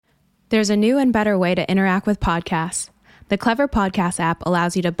There's a new and better way to interact with podcasts. The Clever Podcast app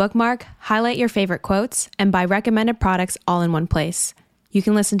allows you to bookmark, highlight your favorite quotes, and buy recommended products all in one place. You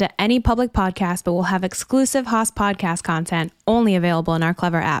can listen to any public podcast, but we'll have exclusive Haas podcast content only available in our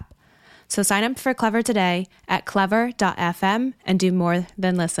Clever app. So sign up for Clever today at clever.fm and do more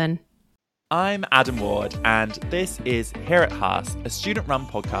than listen. I'm Adam Ward, and this is Here at Haas, a student-run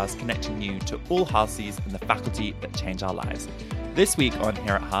podcast connecting you to all Haasies and the faculty that change our lives. This week on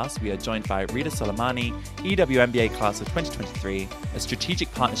Here at Haas, we are joined by Rita Soleimani, EWMBA class of 2023, a strategic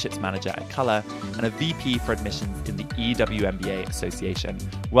partnerships manager at Colour, and a VP for admissions in the EWMBA Association.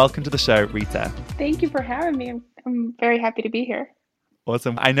 Welcome to the show, Rita. Thank you for having me. I'm very happy to be here.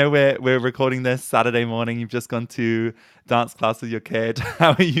 Awesome. I know we're recording this Saturday morning. You've just gone to dance class with your kid.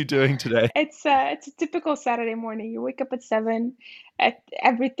 How are you doing today? It's a typical Saturday morning. You wake up at 7.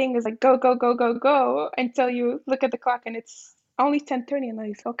 Everything is like go, go, go, go, go until you look at the clock and it's only 10:30 and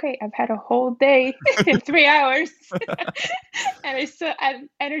like, okay, I've had a whole day in 3 hours. And I still,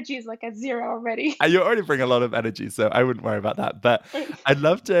 energy is like at zero already. You already bring a lot of energy, so I wouldn't worry about that. But I'd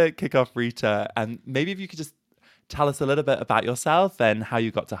love to kick off, Rita, and maybe if you could just tell us a little bit about yourself and how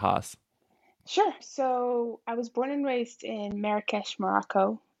you got to Haas. Sure. So I was born and raised in Marrakesh,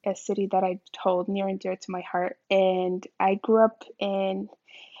 Morocco, a city that I hold near and dear to my heart. And I grew up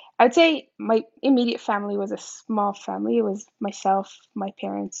I would say my immediate family was a small family. It was myself, my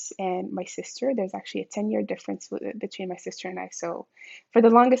parents, and my sister. There's actually a 10-year difference between my sister and I. So for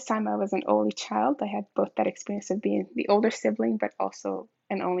the longest time, I was an only child. I had both that experience of being the older sibling, but also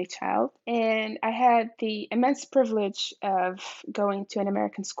an only child. And I had the immense privilege of going to an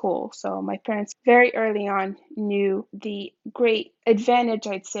American school. So my parents very early on knew the great advantage,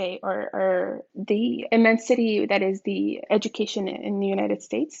 I'd say, or the immensity that is the education in the United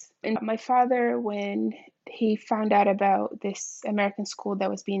States. And my father, when he found out about this American school that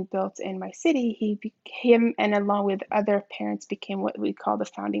was being built in my city, him and along with other parents became what we call the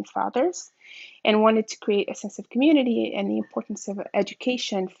founding fathers and wanted to create a sense of community and the importance of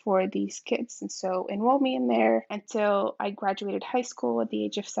education for these kids. And so enrolled me in there until I graduated high school at the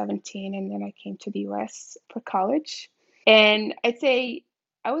age of 17, and then I came to the US for college. And I'd say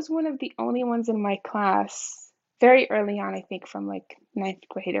I was one of the only ones in my class very early on, I think from like ninth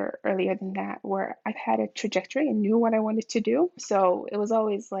grade or earlier than that, where I've had a trajectory and knew what I wanted to do. So it was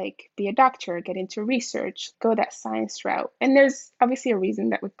always like be a doctor, get into research, go that science route. And there's obviously a reason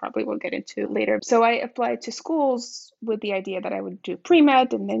that we probably will get into later. So I applied to schools with the idea that I would do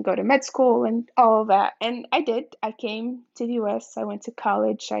pre-med and then go to med school and all of that. And I did. I came to the US. I went to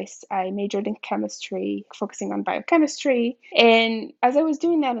college. I majored in chemistry, focusing on biochemistry. And as I was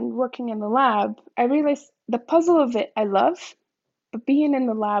doing that and working in the lab, I realized the puzzle of it I love, but being in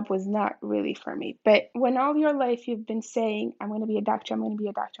the lab was not really for me. But when all your life you've been saying, I'm going to be a doctor, I'm going to be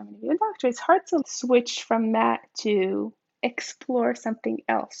a doctor, I'm going to be a doctor, it's hard to switch from that to explore something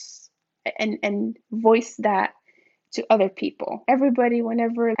else and voice that to other people. Everybody,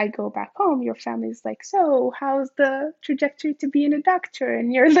 whenever I go back home, your family's like, so how's the trajectory to being a doctor?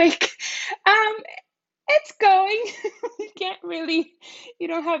 And you're like, it's going. You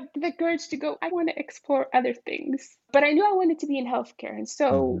don't have the courage to go, I want to explore other things. But I knew I wanted to be in healthcare. And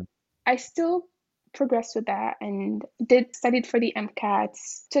so I still progressed with that and studied for the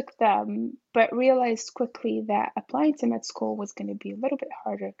MCATs, took them, but realized quickly that applying to med school was going to be a little bit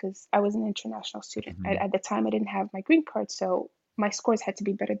harder because I was an international student. At the time, I didn't have my green card, so my scores had to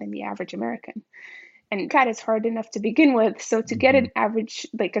be better than the average American. And CAT is hard enough to begin with. So to get an average,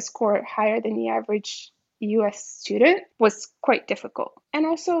 like a score higher than the average US student was quite difficult. And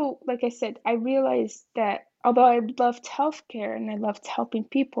also, like I said, I realized that although I loved healthcare and I loved helping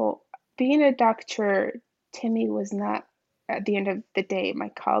people, being a doctor to me was not at the end of the day my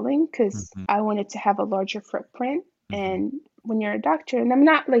calling because I wanted to have a larger footprint. And when you're a doctor, and I'm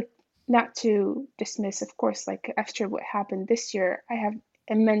not to dismiss, of course, like after what happened this year, I have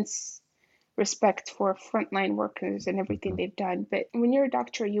immense respect for frontline workers and everything they've done. But when you're a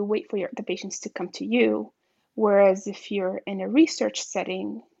doctor, you wait for the patients to come to you. Whereas if you're in a research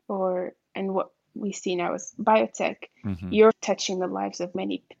setting or in what we see now as biotech, you're touching the lives of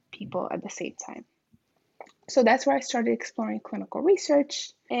many people at the same time. So that's where I started exploring clinical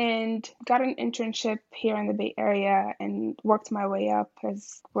research and got an internship here in the Bay Area and worked my way up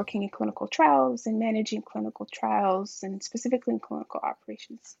as working in clinical trials and managing clinical trials and specifically in clinical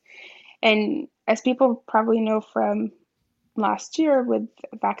operations. And as people probably know from last year with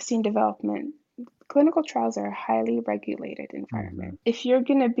vaccine development, clinical trials are a highly regulated environment. If you're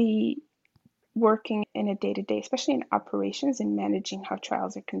going to be working in a day-to-day, especially in operations and managing how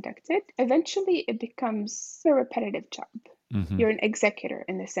trials are conducted, eventually it becomes a repetitive job. Mm-hmm. You're an executor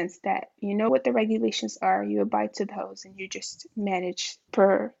in the sense that you know what the regulations are, you abide to those, and you just manage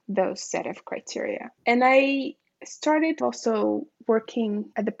per those set of criteria. And I started also working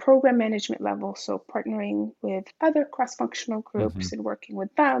at the program management level, so partnering with other cross-functional Mm-hmm. groups and working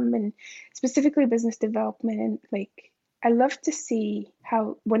with them, and specifically business development. And like, I love to see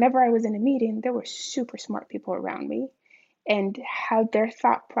how whenever I was in a meeting, there were super smart people around me and how their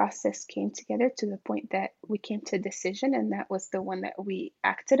thought process came together to the point that we came to a decision, and that was the one that we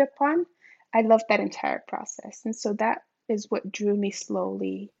acted upon. I loved that entire process. And so that is what drew me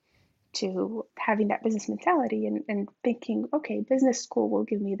slowly to having that business mentality and thinking, okay, business school will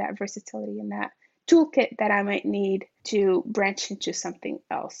give me that versatility and that toolkit that I might need to branch into something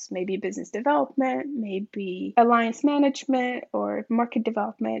else, maybe business development, maybe alliance management or market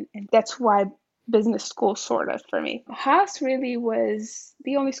development. And that's why business school sort of for me. Haas really was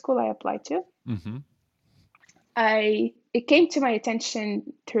the only school I applied to. Mm-hmm. It came to my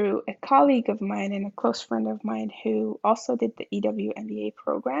attention through a colleague of mine and a close friend of mine who also did the EW MBA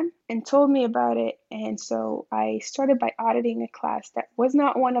program and told me about it. And so I started by auditing a class that was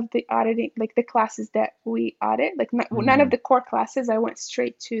not one of the auditing, like the classes that we audit, like none of the core classes. I went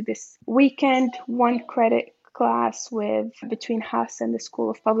straight to this weekend, 1 credit class with between Haas and the School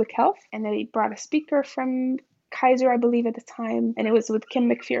of Public Health. And they brought a speaker from Kaiser, I believe, at the time, and it was with Kim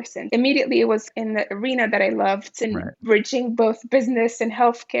McPherson. Immediately, it was in the arena that I loved and Right. bridging both business and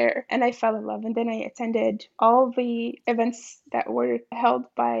healthcare, and I fell in love. And then I attended all the events that were held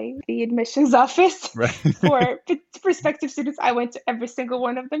by the admissions office Right. for prospective students. I went to every single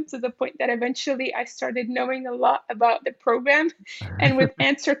one of them to the point that eventually I started knowing a lot about the program and would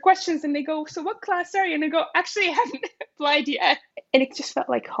answer questions, and they go, "So what class are you?" And I go, "Actually, I haven't applied yet." And it just felt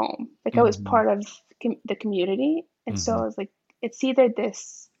like home. Like I was Mm-hmm. part of the community. And so I was like, it's either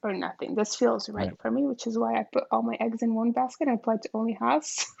this or nothing. This feels right for me, which is why I put all my eggs in one basket. I applied to only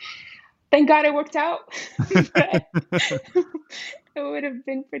Haas. Thank God it worked out. But it would have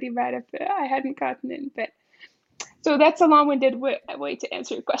been pretty bad if I hadn't gotten in. But so that's a long-winded way to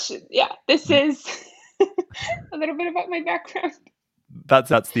answer your question. Yeah, this is a little bit about my background. That's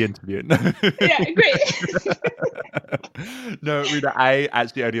the interview. Yeah, great. No, Rita, I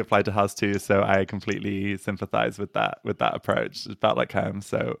actually only applied to Haas too, so I completely sympathize with that approach. It felt like home,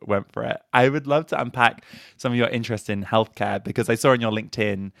 so went for it. I would love to unpack some of your interest in healthcare because I saw on your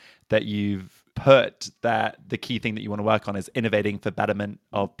LinkedIn that you've put that the key thing that you want to work on is innovating for betterment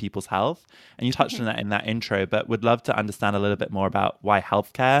of people's health. And you touched on that in that intro, but would love to understand a little bit more about why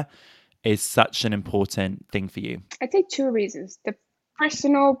healthcare is such an important thing for you. I take 2 reasons. The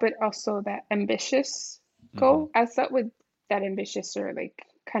personal, but also that ambitious goal. I thought with that ambitious or like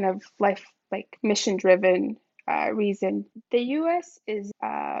kind of life, like mission driven reason, the US is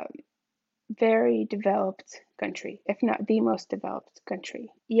a very developed country, if not the most developed country.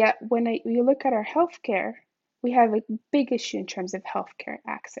 Yet when you look at our healthcare, we have a big issue in terms of healthcare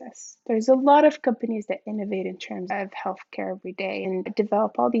access. There's a lot of companies that innovate in terms of healthcare every day and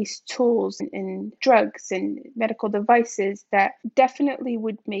develop all these tools and drugs and medical devices that definitely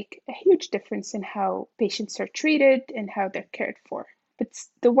would make a huge difference in how patients are treated and how they're cared for. But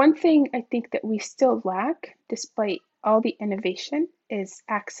the one thing I think that we still lack, despite all the innovation, is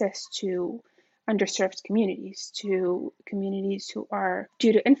access to underserved communities, to communities who are,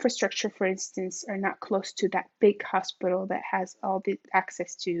 due to infrastructure, for instance, are not close to that big hospital that has all the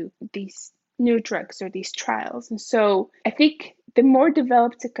access to these new drugs or these trials. And so I think the more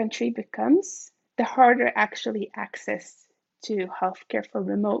developed a country becomes, the harder actually access to healthcare for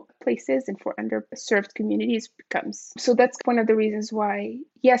remote places and for underserved communities becomes. So that's one of the reasons why,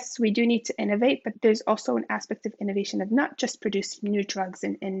 yes, we do need to innovate, but there's also an aspect of innovation of not just producing new drugs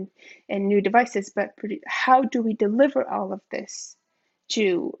and new devices, but how do we deliver all of this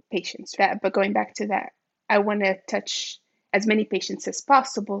to patients? But going back to that, I want to touch as many patients as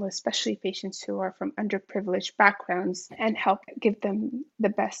possible, especially patients who are from underprivileged backgrounds, and help give them the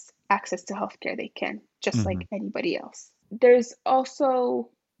best access to healthcare they can, just like anybody else. There's also,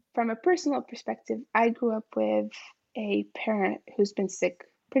 from a personal perspective, I grew up with a parent who's been sick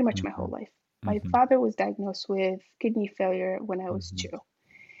pretty much my whole life. My father was diagnosed with kidney failure when I was 2,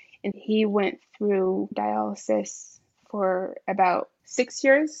 and he went through dialysis for about 6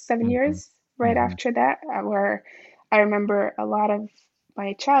 years, 7 years right after that, where I remember a lot of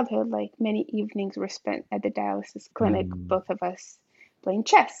my childhood, like many evenings were spent at the dialysis clinic, both of us playing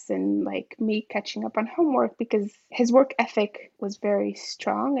chess and like me catching up on homework because his work ethic was very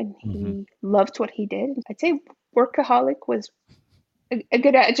strong and he loved what he did. I'd say workaholic was a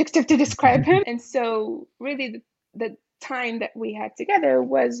good adjective to describe him. And so really the time that we had together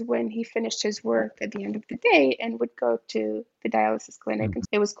was when he finished his work at the end of the day and would go to the dialysis clinic. And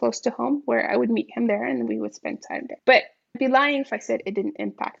it was close to home where I would meet him there and we would spend time there. But I'd be lying if I said it didn't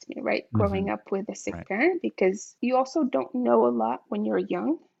impact me, right? Growing up with a sick Right. parent, because you also don't know a lot when you're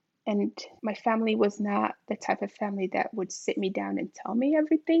young. And my family was not the type of family that would sit me down and tell me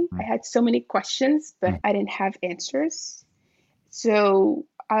everything. I had so many questions, but I didn't have answers. So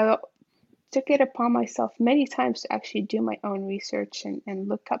I took it upon myself many times to actually do my own research and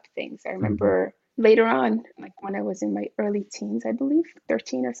look up things. I remember later on, like when I was in my early teens, I believe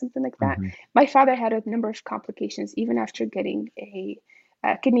 13 or something like that, my father had a number of complications even after getting a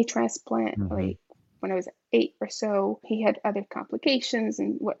kidney transplant. Like when I was 8 or so, he had other complications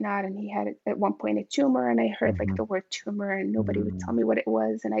and whatnot. And he had at one point a tumor, and I heard like the word tumor, and nobody would tell me what it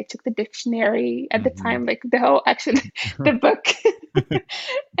was. And I took the dictionary at the time, like the whole actually the book,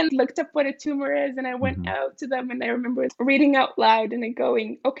 and looked up what a tumor is. And I went out to them, and I remember reading out loud and then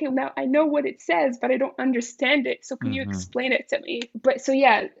going, okay, now I know what it says, but I don't understand it. So can you explain it to me? But so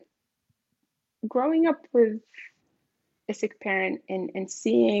yeah, growing up with a sick parent and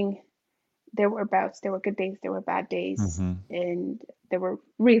seeing there were bouts, there were good days, there were bad days, and there were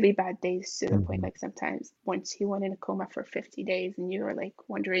really bad days to the point like sometimes once he went in a coma for 50 days and you were like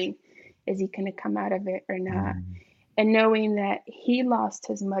wondering, is he going to come out of it or not? And knowing that he lost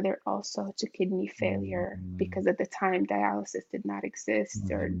his mother also to kidney failure because at the time dialysis did not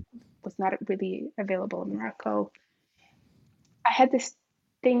exist or was not really available in Morocco. I had this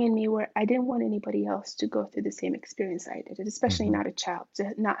thing in me where I didn't want anybody else to go through the same experience I did, especially not a child,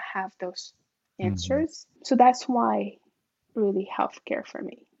 to not have those answers. So that's why really healthcare for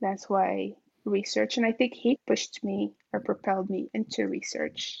me. That's why research. And I think he pushed me or propelled me into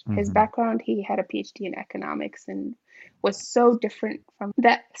research. His background, he had a PhD in economics and was so different from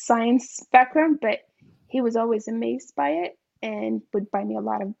that science background, but he was always amazed by it and would buy me a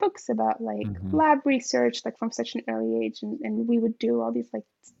lot of books about like lab research, like from such an early age. And we would do all these like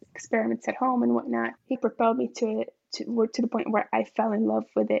experiments at home and whatnot. He propelled me to the point where I fell in love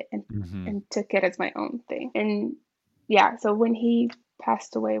with it and took it as my own thing. And yeah, so when he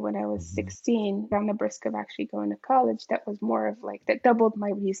passed away when I was 16, on the brisk of actually going to college, that was more of like, that doubled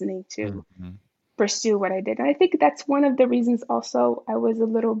my reasoning to pursue what I did. And I think that's one of the reasons also I was a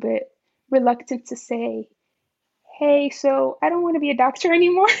little bit reluctant to say, hey, so I don't want to be a doctor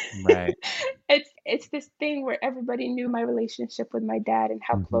anymore. Right. It's this thing where everybody knew my relationship with my dad and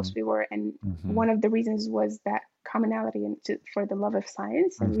how close we were. And one of the reasons was that commonality for the love of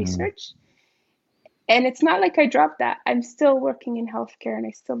science and research. And it's not like I dropped that. I'm still working in healthcare and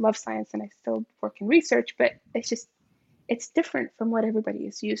I still love science and I still work in research, but it's different from what everybody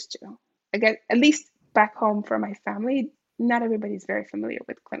is used to. Again, at least back home for my family, not everybody's very familiar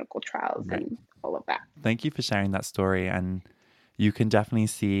with clinical trials and all of that. Thank you for sharing that story. And you can definitely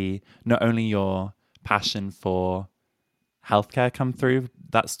see not only your passion for healthcare come through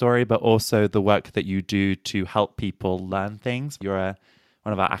that story, but also the work that you do to help people learn things. You're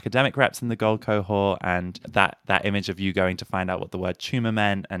one of our academic reps in the Gold cohort, and that image of you going to find out what the word tumor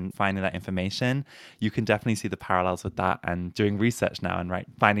meant and finding that information, you can definitely see the parallels with that and doing research now and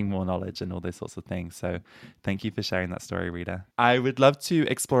finding more knowledge and all those sorts of things. So thank you for sharing that story, Rita. I would love to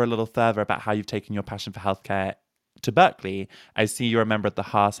explore a little further about how you've taken your passion for healthcare to Berkeley. I see you're a member of the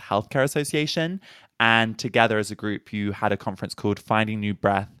Haas Healthcare Association, and together as a group, you had a conference called Finding New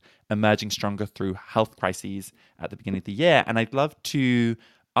Breath, Emerging Stronger Through Health Crises at the beginning of the year. And I'd love to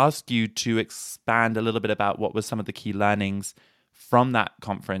ask you to expand a little bit about what were some of the key learnings from that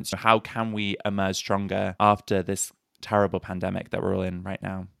conference. How can we emerge stronger after this terrible pandemic that we're all in right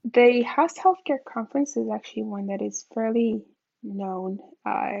now? The Haas Healthcare Conference is actually one that is fairly known,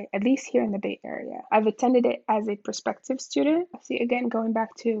 at least here in the Bay Area. I've attended it as a prospective student. See, again, going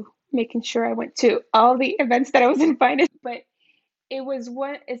back to making sure I went to all the events that I was invited, but it was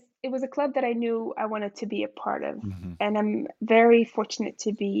a club that I knew I wanted to be a part of. And I'm very fortunate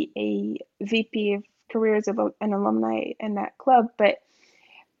to be a VP of careers of an alumni in that club. But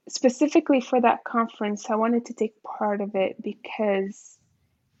specifically for that conference, I wanted to take part of it because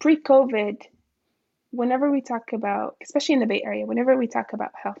pre-COVID, whenever we talk about, especially in the Bay Area, whenever we talk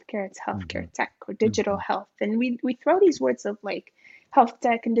about healthcare, it's healthcare tech or digital health. And we throw these words of like health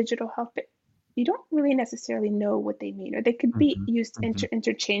tech and digital health, but you don't really necessarily know what they mean, or they could be used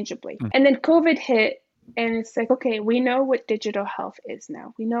interchangeably. And then COVID hit, and it's like, okay, we know what digital health is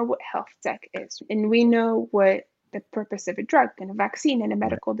now. We know what health tech is, and we know what the purpose of a drug and a vaccine and a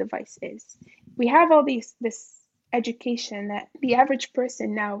medical device is. We have all this education that the average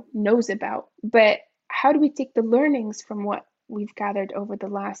person now knows about, but how do we take the learnings from what we've gathered over the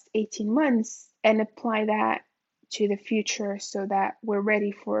last 18 months and apply that to the future so that we're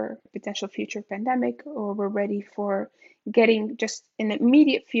ready for potential future pandemic, or we're ready for getting just in the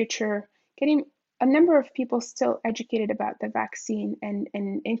immediate future, getting a number of people still educated about the vaccine and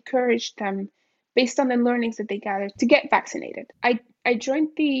encourage them based on the learnings that they gathered to get vaccinated. I joined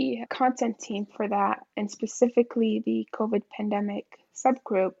the content team for that, and specifically the COVID pandemic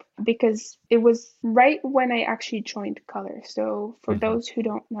subgroup, because it was right when I actually joined Color. So for those who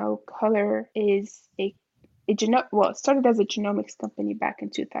don't know, Color is it started as a genomics company back in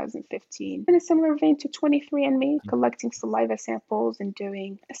 2015 in a similar vein to 23andMe, collecting saliva samples and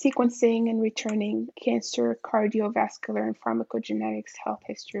doing sequencing and returning cancer, cardiovascular, and pharmacogenetics health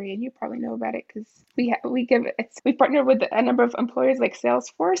history. And you probably know about it because we partner with a number of employers like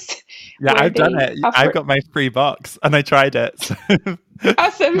Salesforce. Yeah, I've done it. I've got my free box and I tried it. So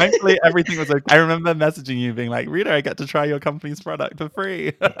awesome. Thankfully, everything was okay. I remember messaging you being like, Rita, I get to try your company's product for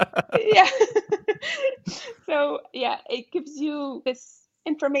free. Yeah. So yeah, it gives you this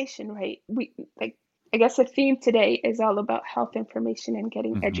information, right? I guess the theme today is all about health information and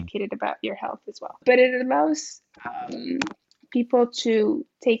getting educated about your health as well. But it allows people to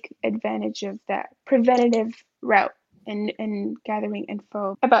take advantage of that preventative route and gathering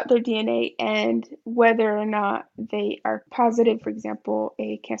info about their DNA and whether or not they are positive, for example,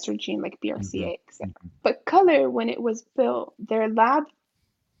 a cancer gene like BRCA, etc. But Color, when it was built, their lab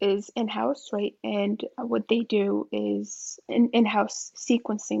is in-house, right? And what they do is in-house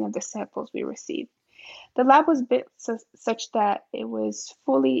sequencing of the samples we receive. The lab was built such that it was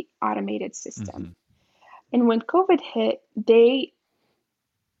fully automated system. And when COVID hit, they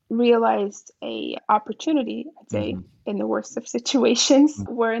realized a opportunity, I'd say, in the worst of situations,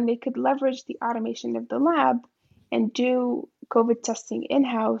 wherein they could leverage the automation of the lab and do COVID testing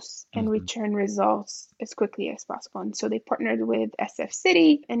in-house and return results as quickly as possible. And so they partnered with SF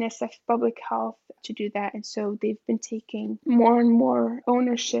City and SF Public Health to do that. And so they've been taking more and more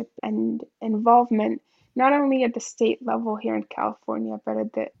ownership and involvement, not only at the state level here in California, but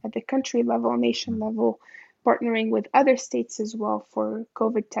at the country level, nation level, partnering with other states as well for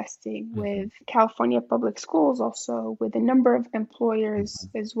COVID testing, with California Public Schools, also with a number of employers,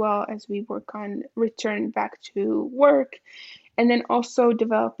 as well as we work on return back to work, and then also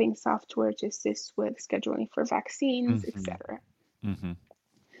developing software to assist with scheduling for vaccines, etc.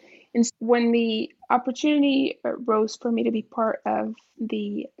 And when the opportunity arose for me to be part of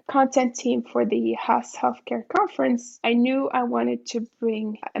the content team for the Haas Healthcare Conference, I knew I wanted to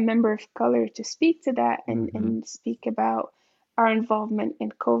bring a member of color to speak to that and speak about our involvement in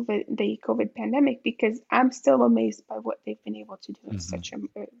the COVID pandemic, because I'm still amazed by what they've been able to do in such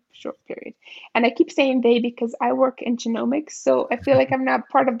a short period. And I keep saying they because I work in genomics, so I feel like I'm not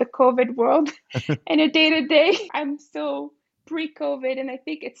part of the COVID world. And a day-to-day, I'm still pre-COVID, and I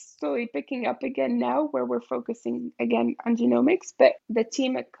think it's slowly picking up again now where we're focusing again on genomics. But the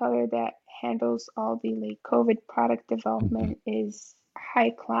team at Color that handles all the COVID product development is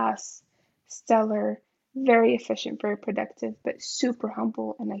high class, stellar, very efficient, very productive, but super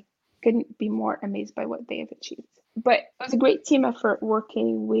humble, and I couldn't be more amazed by what they have achieved. But it was a great team effort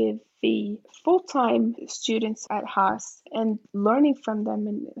working with the full-time students at Haas and learning from them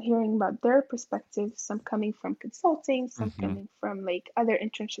and hearing about their perspectives, some coming from consulting, some coming from other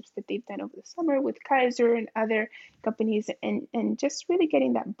internships that they've done over the summer with Kaiser and other companies, and just really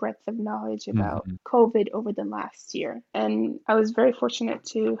getting that breadth of knowledge about COVID over the last year. And I was very fortunate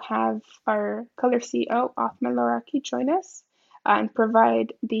to have our Color CEO, Othman Laraki, join us and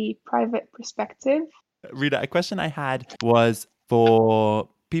provide the private perspective. Rita, a question I had was for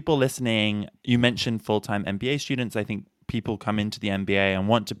people listening. You mentioned full-time MBA students. I think people come into the MBA and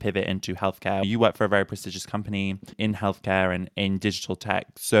want to pivot into healthcare. You work for a very prestigious company in healthcare and in digital tech.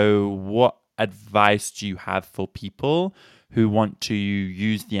 So what advice do you have for people who want to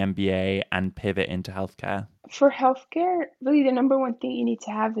use the MBA and pivot into healthcare? For healthcare, really the number one thing you need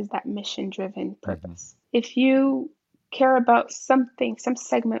to have is that mission-driven purpose. If you care about something, some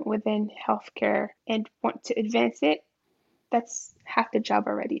segment within healthcare and want to advance it, that's half the job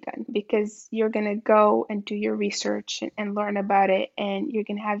already done, because you're going to go and do your research and learn about it, and you're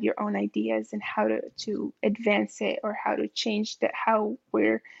going to have your own ideas and how to advance it or how to change how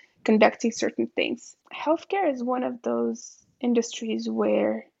we're conducting certain things. Healthcare is one of those industries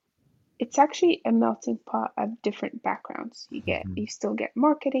where it's actually a melting pot of different backgrounds. You still get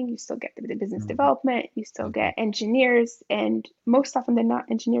marketing, you still get the business development, you still get engineers, and most often than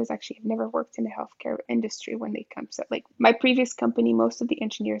not, engineers actually have never worked in the healthcare industry when they come. So my previous company, most of the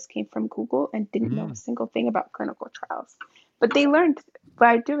engineers came from Google and didn't know a single thing about clinical trials, but they learned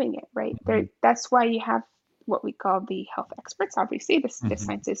by doing it, right? That's why you have what we call the health experts, obviously, the Mm-hmm.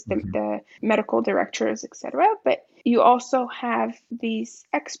 scientists, Mm-hmm. the medical directors, etc. But you also have these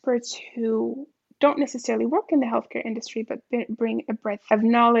experts who don't necessarily work in the healthcare industry, but bring a breadth of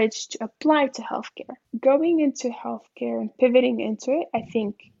knowledge to apply to healthcare. Going into healthcare and pivoting into it, I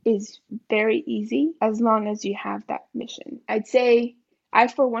think, is very easy as long as you have that mission. I'd say I,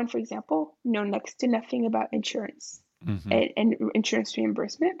 for one, for example, know next to nothing about insurance Mm-hmm. and insurance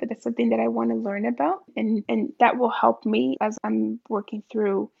reimbursement, but that's something that I want to learn about. And that will help me as I'm working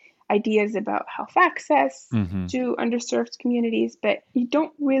through ideas about health access Mm-hmm. to underserved communities, but you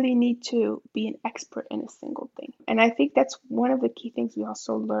don't really need to be an expert in a single thing. And I think that's one of the key things we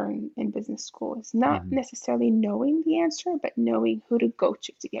also learn in business school is not Mm-hmm. necessarily knowing the answer, but knowing who to go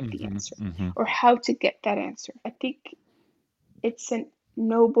to get the Mm-hmm. answer Mm-hmm. or how to get that answer. I think it's a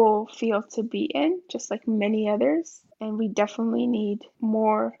noble field to be in, just like many others. And we definitely need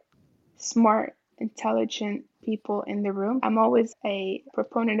more smart, intelligent people in the room. I'm always a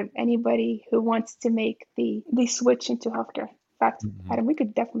proponent of anybody who wants to make the switch into healthcare. In fact, Mm-hmm. Adam, we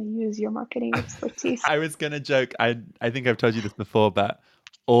could definitely use your marketing expertise. I was gonna joke. I think I've told you this before, but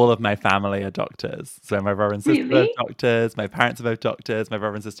all of my family are doctors. So my brother and sister are both Really? doctors. My parents are both doctors. My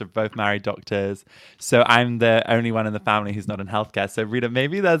brother and sister are both married doctors. So I'm the only one in the family who's not in healthcare. So Rita,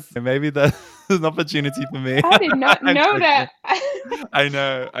 maybe there's an opportunity for me. I did not I'm know joking. that. I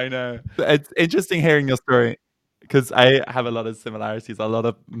know, I know. It's interesting hearing your story because I have a lot of similarities, a lot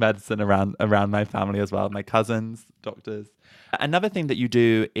of medicine around my family as well. My cousins, doctors. Another thing that you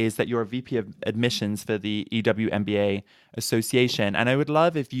do is that you're a VP of admissions for the EWMBA Association, and I would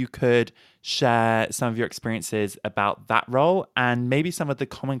love if you could share some of your experiences about that role and maybe some of the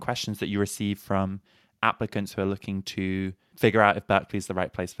common questions that you receive from applicants who are looking to figure out if Berkeley is the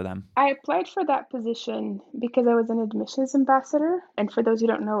right place for them. I applied for that position because I was an admissions ambassador. And for those who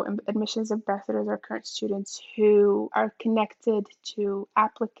don't know, admissions ambassadors are current students who are connected to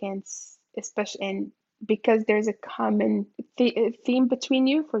applicants, especially in because there's a common theme between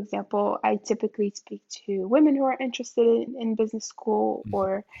you. For example, I typically speak to women who are interested in business school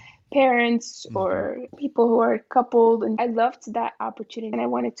or parents Mm-hmm. or people who are coupled. And I loved that opportunity and I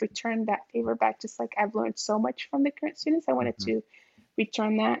wanted to return that favor back, just like I've learned so much from the current students. I wanted Mm-hmm. to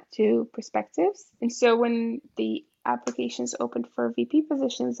return that to perspectives. And so when the applications opened for VP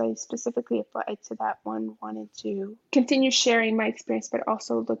positions, I specifically applied to that one, wanted to continue sharing my experience, but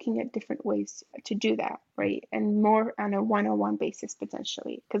also looking at different ways to do that, right? And more on a one-on-one basis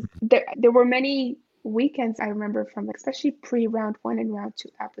potentially. Because there were many weekends I remember from especially pre-round one and round two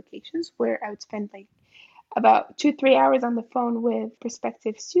applications where I would spend like about 2, 3 hours on the phone with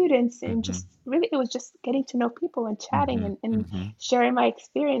prospective students and Mm-hmm. just really it was just getting to know people and chatting Mm-hmm. and Mm-hmm. sharing my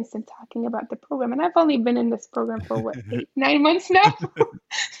experience and talking about the program. And I've only been in this program for what, 8, 9 months now.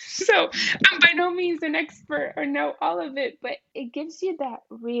 So I'm by no means an expert or know all of it, but it gives you that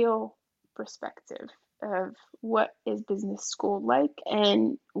real perspective of what is business school like.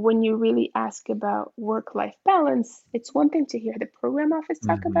 And when you really ask about work-life balance, it's one thing to hear the program office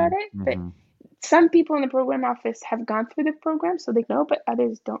talk Mm-hmm. about it, but Mm-hmm. some people in the program office have gone through the program, so they know, but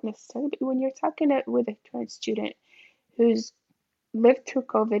others don't necessarily. But when you're talking with a current student who's lived through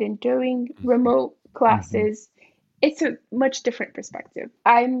COVID and doing remote Mm-hmm. classes, it's a much different perspective.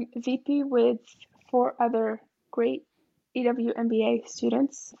 I'm VP with 4 other great EW MBA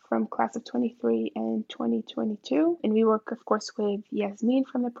students from class of 23 and 2022. And we work, of course, with Yasmin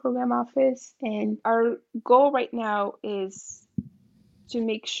from the program office. And our goal right now is to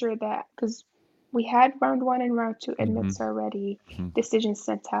make sure that because we had round one and round two Mm-hmm. admits already, decisions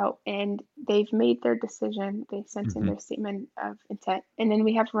sent out, and they've made their decision. They sent in Mm-hmm. their statement of intent. And then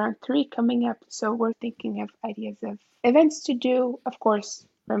we have round three coming up. So we're thinking of ideas of events to do, of course,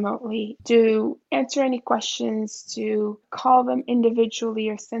 remotely, to answer any questions, to call them individually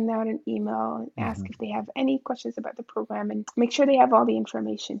or send out an email and ask Mm-hmm. if they have any questions about the program and make sure they have all the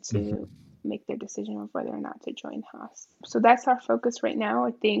information Mm-hmm. to make their decision of whether or not to join Haas. So that's our focus right now.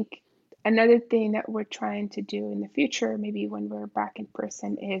 I think another thing that we're trying to do in the future, maybe when we're back in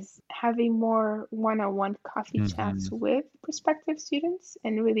person, is having more one-on-one coffee Mm-hmm. chats with prospective students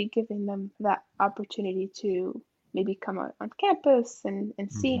and really giving them that opportunity to maybe come out on campus and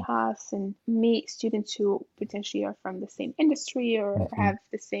see Mm-hmm. Haas and meet students who potentially are from the same industry or Mm-hmm. have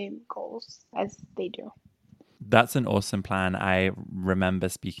the same goals as they do. That's an awesome plan. I remember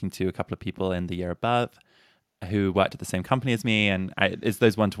speaking to a couple of people in the year above who worked at the same company as me, and it's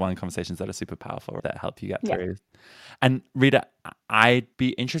those one-to-one conversations that are super powerful that help you get Yeah. through. And Rita, I'd be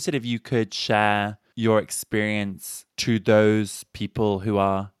interested if you could share your experience to those people who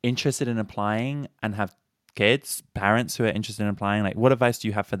are interested in applying and have kids, parents who are interested in applying? Like, what advice do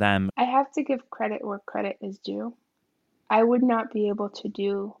you have for them? I have to give credit where credit is due. I would not be able to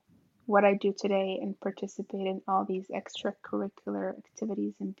do what I do today and participate in all these extracurricular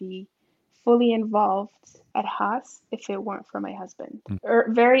activities and be fully involved at Haas if it weren't for my husband.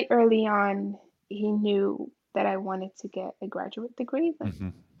 Very early on, he knew that I wanted to get a graduate degree, like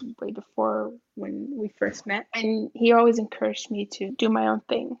way before when we first met. And he always encouraged me to do my own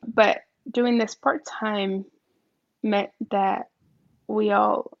thing. But doing this part-time meant that we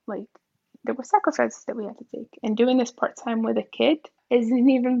all, like, there were sacrifices that we had to take. And doing this part-time with a kid is an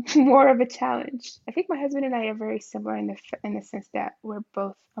even more of a challenge. I think my husband and I are very similar in the sense that we're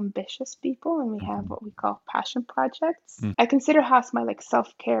both ambitious people and we have what we call passion projects. I consider Haas my like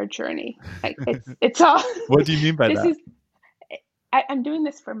self-care journey. Like it's all. What do you mean by this that? is I'm doing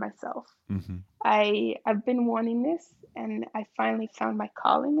this for myself. I've been wanting this and I finally found my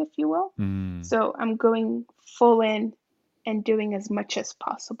calling, if you will. So I'm going full in and doing as much as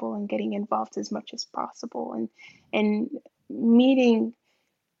possible and getting involved as much as possible and meeting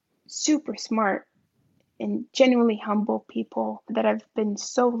super smart and genuinely humble people that I've been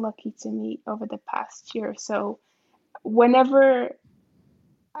so lucky to meet over the past year. So whenever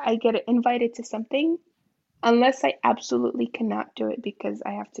I get invited to something, unless I absolutely cannot do it because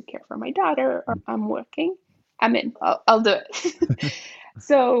I have to care for my daughter or I'm working, I'm in. I'll do it.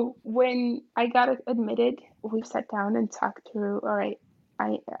 So when I got admitted, we sat down and talked through, all right,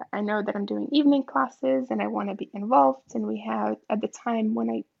 I know that I'm doing evening classes and I want to be involved. And we had, at the time when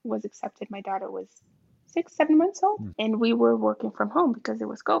I was accepted, my daughter was 6, 7 months old and we were working from home because it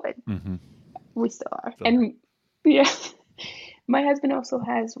was COVID. We still are. And yeah, my husband also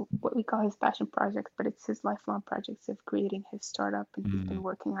has what we call his passion projects, but it's his lifelong projects of creating his startup and he's been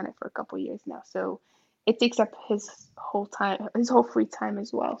working on it for a couple of years now. So it takes up his whole time, his whole free time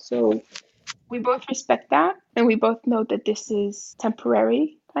as well. So we both respect that and we both know that this is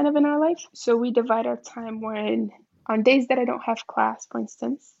temporary kind of in our life. So we divide our time wherein on days that I don't have class, for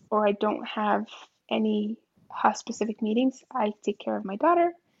instance, or I don't have any specific meetings, I take care of my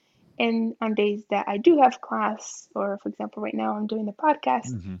daughter. And on days that I do have class, or for example, right now I'm doing the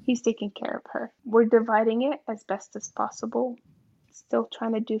podcast, he's taking care of her. We're dividing it as best as possible. Still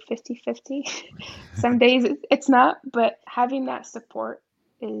trying to do 50-50. Some days it's not, but having that support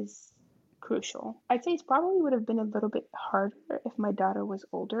is crucial. I'd say it probably would have been a little bit harder if my daughter was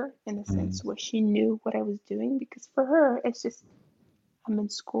older in the sense where she knew what I was doing, because for her, it's just, I'm in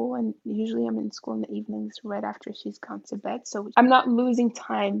school and usually I'm in school in the evenings right after she's gone to bed. So I'm not losing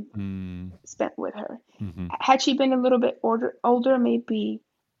time spent with her. Had she been a little bit older, maybe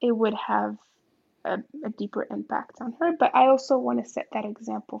it would have a deeper impact on her. But I also want to set that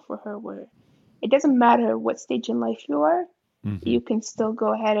example for her where it doesn't matter what stage in life you are, you can still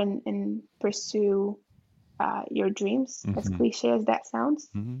go ahead and pursue your dreams, as cliche as that sounds.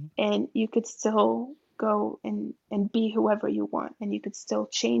 And you could still go and be whoever you want. And you could still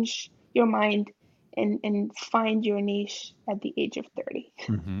change your mind and find your niche at the age of 30.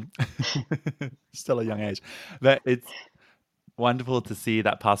 Still a young age. But it's wonderful to see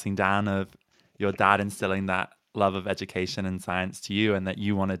that passing down of your dad instilling that love of education and science to you and that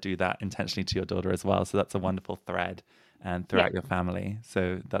you want to do that intentionally to your daughter as well. So that's a wonderful thread and throughout your family.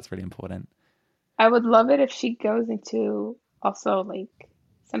 So that's really important. I would love it if she goes into also like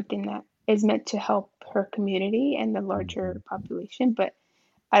something that is meant to help her community and the larger population. But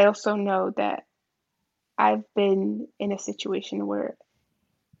I also know that I've been in a situation where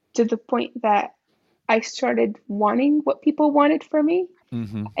to the point that I started wanting what people wanted for me.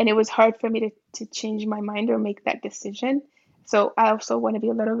 And it was hard for me to change my mind or make that decision. So I also want to be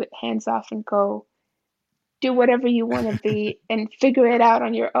a little bit hands off and go, do whatever you want to be and figure it out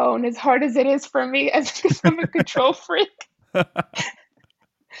on your own, as hard as it is for me, because I'm a control freak.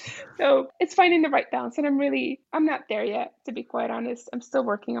 So it's finding the right balance. And I'm not there yet, to be quite honest. I'm still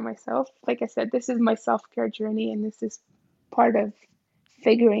working on myself. Like I said, this is my self-care journey, and this is part of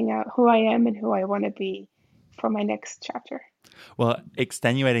figuring out who I am and who I want to be for my next chapter. Well,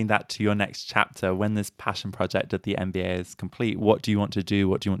 extenuating that to your next chapter, when this passion project at the MBA is complete, what do you want to do?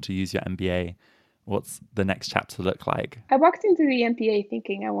 What do you want to use your MBA? What's the next chapter look like? I walked into the MBA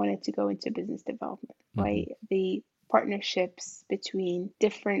thinking I wanted to go into business development, right? The partnerships between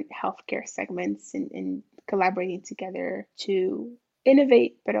different healthcare segments and collaborating together to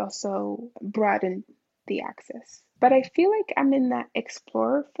innovate, but also broaden the access. But I feel like I'm in that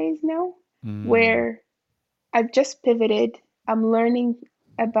explorer phase now, where I've just pivoted. I'm learning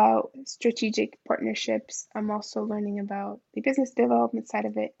about strategic partnerships. I'm also learning about the business development side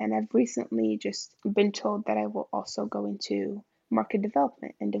of it. And I've recently just been told that I will also go into market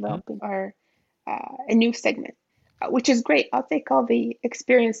development and developing our a new segment, which is great. I'll take all the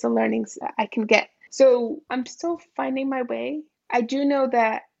experience, the learnings I can get. So I'm still finding my way. I do know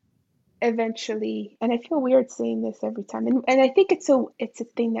that eventually, and I feel weird saying this every time, and I think it's a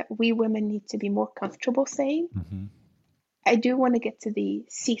thing that we women need to be more comfortable saying. Mm-hmm. I do want to get to the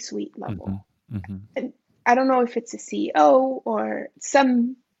C-suite Mm-hmm. level. Mm-hmm. And I don't know if it's a CEO or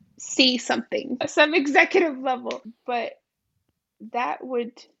some C something, some executive level, but that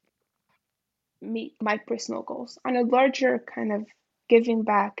would meet my personal goals. On a larger kind of giving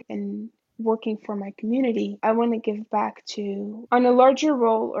back and working for my community, I want to give back to, on a larger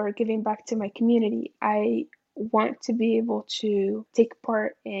role or giving back to my community, I want to be able to take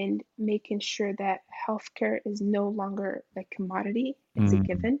part in making sure that healthcare is no longer a commodity, it's a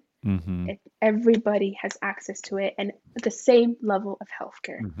given. Mm-hmm. Everybody has access to it and the same level of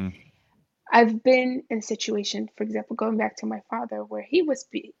healthcare. Mm-hmm. I've been in a situation, for example, going back to my father, where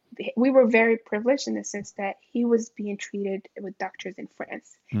we were very privileged in the sense that he was being treated with doctors in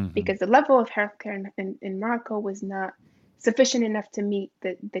France Mm-hmm. because the level of healthcare in Morocco was not sufficient enough to meet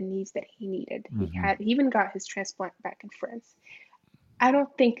the needs that he needed. He even got his transplant back in France. I don't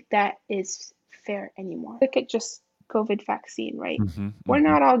think that is fair anymore. Look at just COVID vaccine, right? Mm-hmm. We're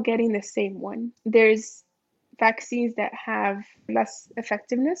not all getting the same one. There's vaccines that have less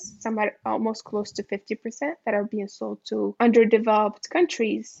effectiveness, some are almost close to 50%, that are being sold to underdeveloped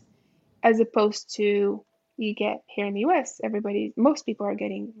countries, as opposed to you get here in the US, most people are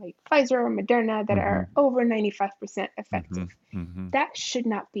getting like Pfizer or Moderna that are over 95% effective. Mm-hmm. That should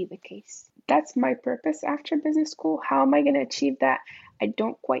not be the case. That's my purpose after business school. How am I going to achieve that? I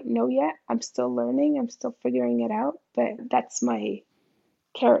don't quite know yet. I'm still learning. I'm still figuring it out. But that's my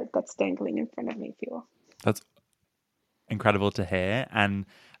carrot that's dangling in front of me, if you will. That's incredible to hear. And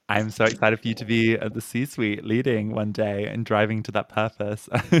I'm so excited for you to be at the C-suite leading one day and driving to that purpose.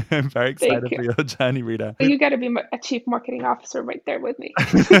 I'm very Thank excited you. for your journey, Rita. You got to be a chief marketing officer right there with me.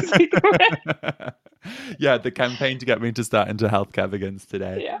 Yeah, the campaign to get me to start into healthcare begins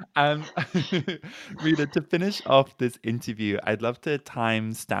today. Yeah. Rita, to finish off this interview, I'd love to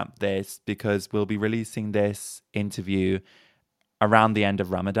timestamp this because we'll be releasing this interview around the end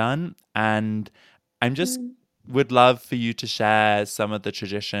of Ramadan. And I'm just would love for you to share some of the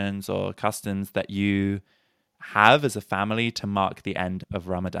traditions or customs that you have as a family to mark the end of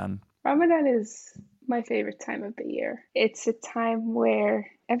Ramadan. Ramadan is my favorite time of the year. It's a time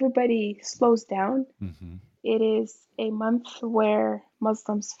where everybody slows down. Mm-hmm. It is a month where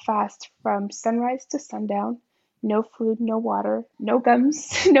Muslims fast from sunrise to sundown. No food, no water, no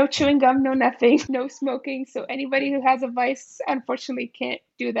gums, no chewing gum, no nothing, no smoking. So anybody who has a vice, unfortunately, can't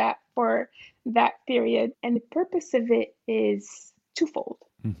do that for that period. And the purpose of it is twofold.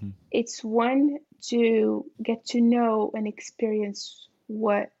 Mm-hmm. It's one, to get to know and experience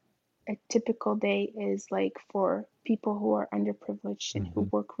what a typical day is like for people who are underprivileged and who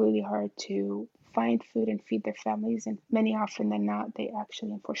work really hard to find food and feed their families. And many often than not, they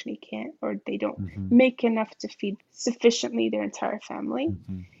actually unfortunately can't, or they don't make enough to feed sufficiently their entire family.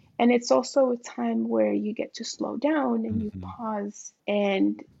 And it's also a time where you get to slow down and you pause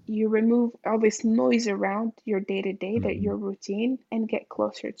and you remove all this noise around your day-to-day, that your routine, and get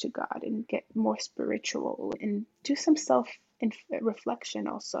closer to God and get more spiritual and do some self reflection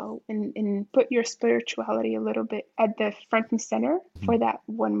also, and put your spirituality a little bit at the front and center for that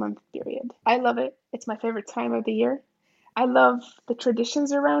 1 month period. I love it. It's my favorite time of the year. I love the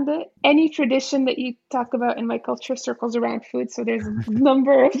traditions around it. Any tradition that you talk about in my culture circles around food. So there's a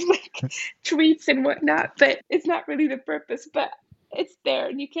number of like treats and whatnot, but it's not really the purpose, but it's there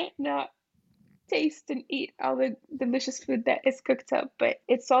and you can't not taste and eat all the delicious food that is cooked up. But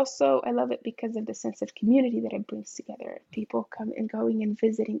it's also, I love it because of the sense of community that it brings together. People come and going and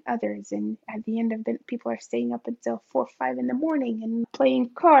visiting others, and at the end of the, people are staying up until 4 or 5 in the morning and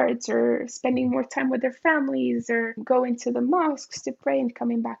playing cards or spending more time with their families or going to the mosques to pray and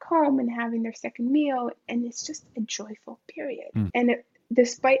coming back home and having their second meal. And it's just a joyful period. And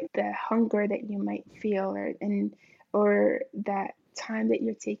despite the hunger that you might feel or that time that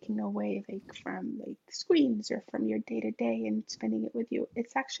you're taking away like from like screens or from your day-to-day and spending it with you,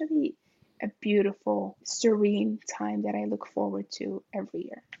 it's actually a beautiful, serene time that I look forward to every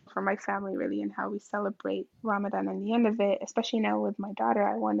year for my family, really, and how we celebrate Ramadan. And the end of it, especially now with my daughter,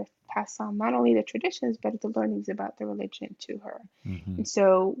 I want to pass on not only the traditions but the learnings about the religion to her. And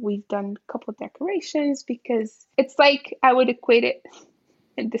so we've done a couple of decorations because it's like, I would equate it,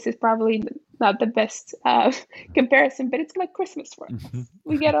 and this is probably not the best comparison, but it's like Christmas for us.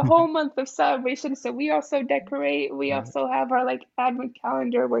 We get a whole month of celebration. So we also decorate. We also have our like advent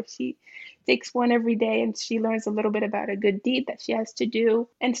calendar where she takes one every day, and she learns a little bit about a good deed that she has to do.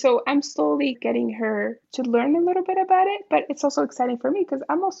 And so I'm slowly getting her to learn a little bit about it, but it's also exciting for me because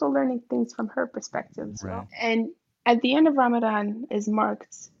I'm also learning things from her perspective as well. And at the end of Ramadan is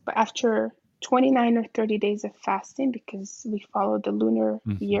marked after 29 or 30 days of fasting, because we follow the lunar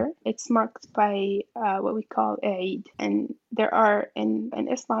year. It's marked by what we call Eid. And there are, in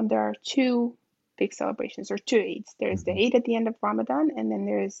Islam, there are two big celebrations, or two Eids. There's the Eid at the end of Ramadan, and then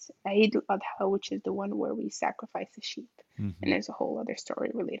there's Eid al-Adha, which is the one where we sacrifice a sheep. And there's a whole other story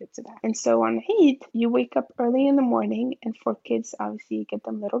related to that. And so on Eid, you wake up early in the morning, and for kids, obviously, you get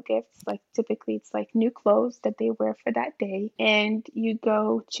them little gifts. Like typically, it's like new clothes that they wear for that day. And you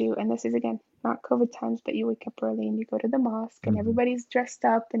go to, and this is again, not COVID times, but you wake up early and you go to the mosque, and everybody's dressed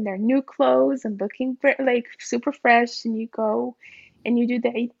up in their new clothes and looking like super fresh. And you go and you do the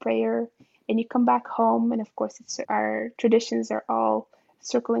Eid prayer, and you come back home. And of course, our traditions are all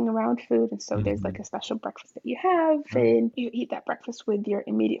circling around food. And so there's like a special breakfast that you have, and you eat that breakfast with your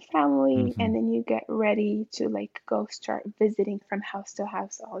immediate family. And then you get ready to like go start visiting from house to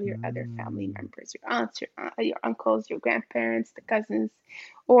house, all your other family members, your aunts, your uncles, your grandparents, the cousins,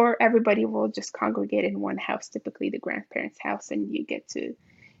 or everybody will just congregate in one house, typically the grandparents' house, and you get to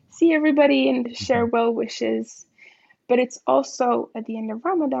see everybody and share well wishes. But it's also at the end of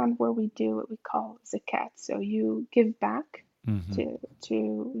Ramadan where we do what we call zakat. So you give back to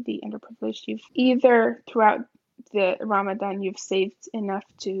the underprivileged. You've either throughout the Ramadan you've saved enough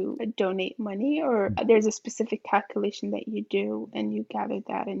to donate money, or there's a specific calculation that you do and you gather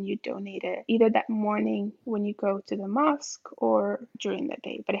that and you donate it either that morning when you go to the mosque or during the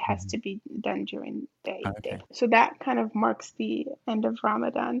day, but it has to be done during the day. So that kind of marks the end of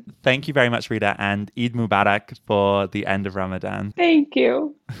Ramadan. Thank you very much, Rita, and Eid Mubarak for the end of Ramadan. Thank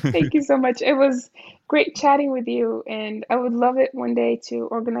you. Thank you so much. It was great chatting with you, and I would love it one day to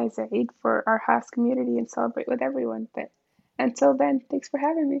organize an Eid for our Haas community and celebrate with everyone. But until then, thanks for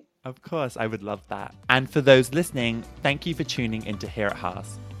having me. Of course, I would love that. And for those listening, thank you for tuning into Here at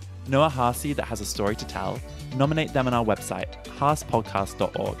Haas. Know a Haasi that has a story to tell? Nominate them on our website,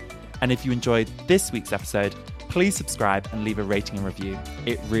 haaspodcast.org. And if you enjoyed this week's episode, please subscribe and leave a rating and review.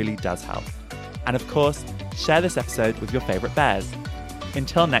 It really does help. And of course, share this episode with your favourite bears.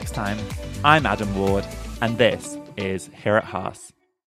 Until next time, I'm Adam Ward, and this is Here at Haas.